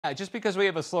Just because we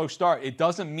have a slow start, it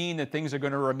doesn't mean that things are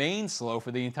going to remain slow for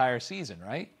the entire season,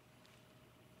 right?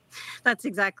 That's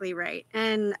exactly right.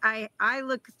 And I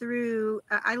look through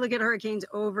I look at hurricanes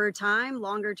over time,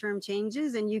 longer term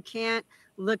changes, and you can't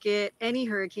look at any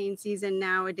hurricane season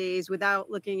nowadays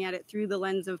without looking at it through the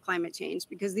lens of climate change,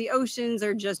 because the oceans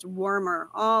are just warmer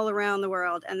all around the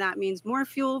world, and that means more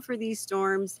fuel for these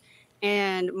storms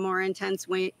and more intense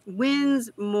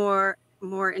winds, more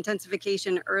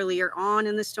intensification earlier on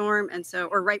in the storm, and so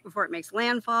or right before it makes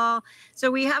landfall.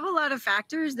 So we have a lot of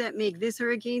factors that make this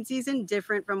hurricane season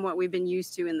different from what we've been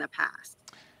used to in the past.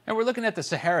 And we're looking at the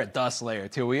Sahara dust layer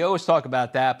too. We always talk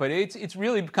about that, but it's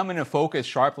really come into focus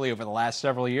sharply over the last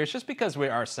several years, just because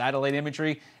our satellite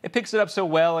imagery, it picks it up so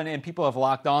well, and people have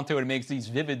locked onto it. It makes these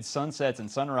vivid sunsets and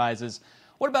sunrises.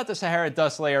 What about the Sahara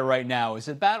dust layer right now? Is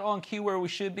it about on cue where we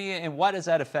should be, and why does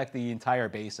that affect the entire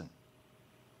basin?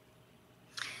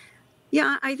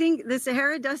 Yeah, I think the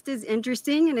Sahara dust is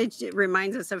interesting, and it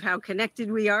reminds us of how connected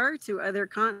we are to other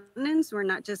continents. We're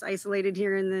not just isolated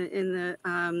here in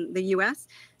the U.S.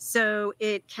 So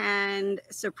it can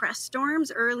suppress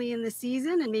storms early in the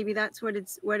season, and maybe that's what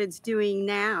it's doing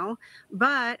now.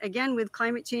 But again, with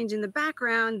climate change in the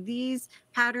background, these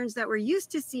patterns that we're used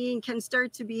to seeing can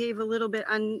start to behave a little bit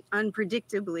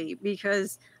unpredictably,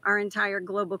 because our entire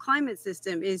global climate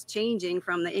system is changing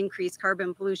from the increased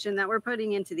carbon pollution that we're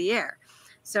putting into the air.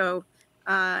 So,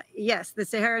 yes, the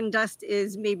Saharan dust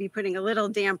is maybe putting a little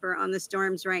damper on the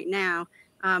storms right now.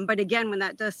 But again, when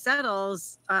that dust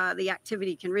settles, the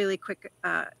activity can really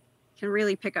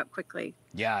pick up quickly.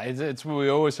 Yeah, it's we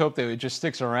always hope that it just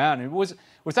sticks around. Was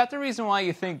that the reason why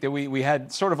you think that we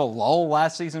had sort of a lull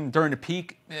last season during the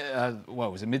peak?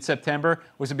 What was it, mid-September?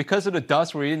 Was it because of the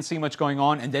dust where you didn't see much going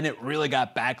on, and then it really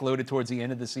got backloaded towards the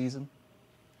end of the season?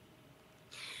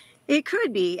 It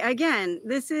could be. Again,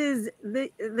 this is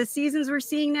the seasons we're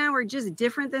seeing now are just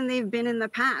different than they've been in the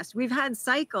past. We've had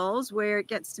cycles where it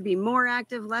gets to be more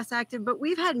active, less active, but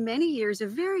we've had many years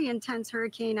of very intense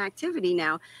hurricane activity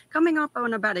now, coming up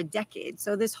on about a decade.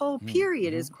 So this whole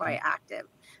period is quite active.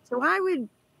 So I would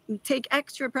take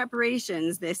extra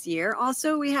preparations this year.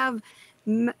 Also, we have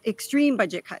extreme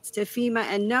budget cuts to FEMA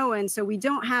and NOAA, and so we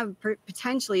don't have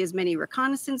potentially as many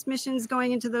reconnaissance missions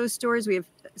going into those stores. We have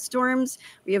storms,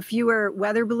 we have fewer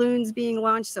weather balloons being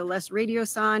launched, so less radio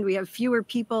sonde. We have fewer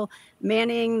people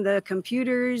manning the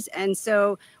computers, and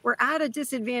so we're at a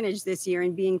disadvantage this year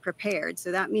in being prepared.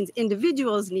 So that means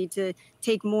individuals need to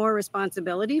take more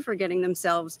responsibility for getting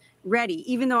themselves ready.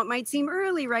 Even though it might seem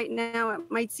early right now, it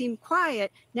might seem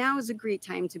quiet, now is a great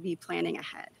time to be planning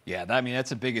ahead. Yeah, I mean,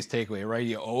 that's the biggest takeaway, right?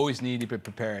 You always need to be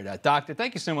prepared. Doctor,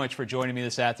 thank you so much for joining me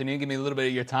this afternoon. Give me a little bit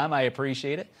of your time. I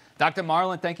appreciate it. Dr.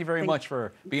 Marlon, thank you very much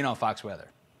for being on Fox Weather.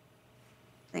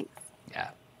 Thanks.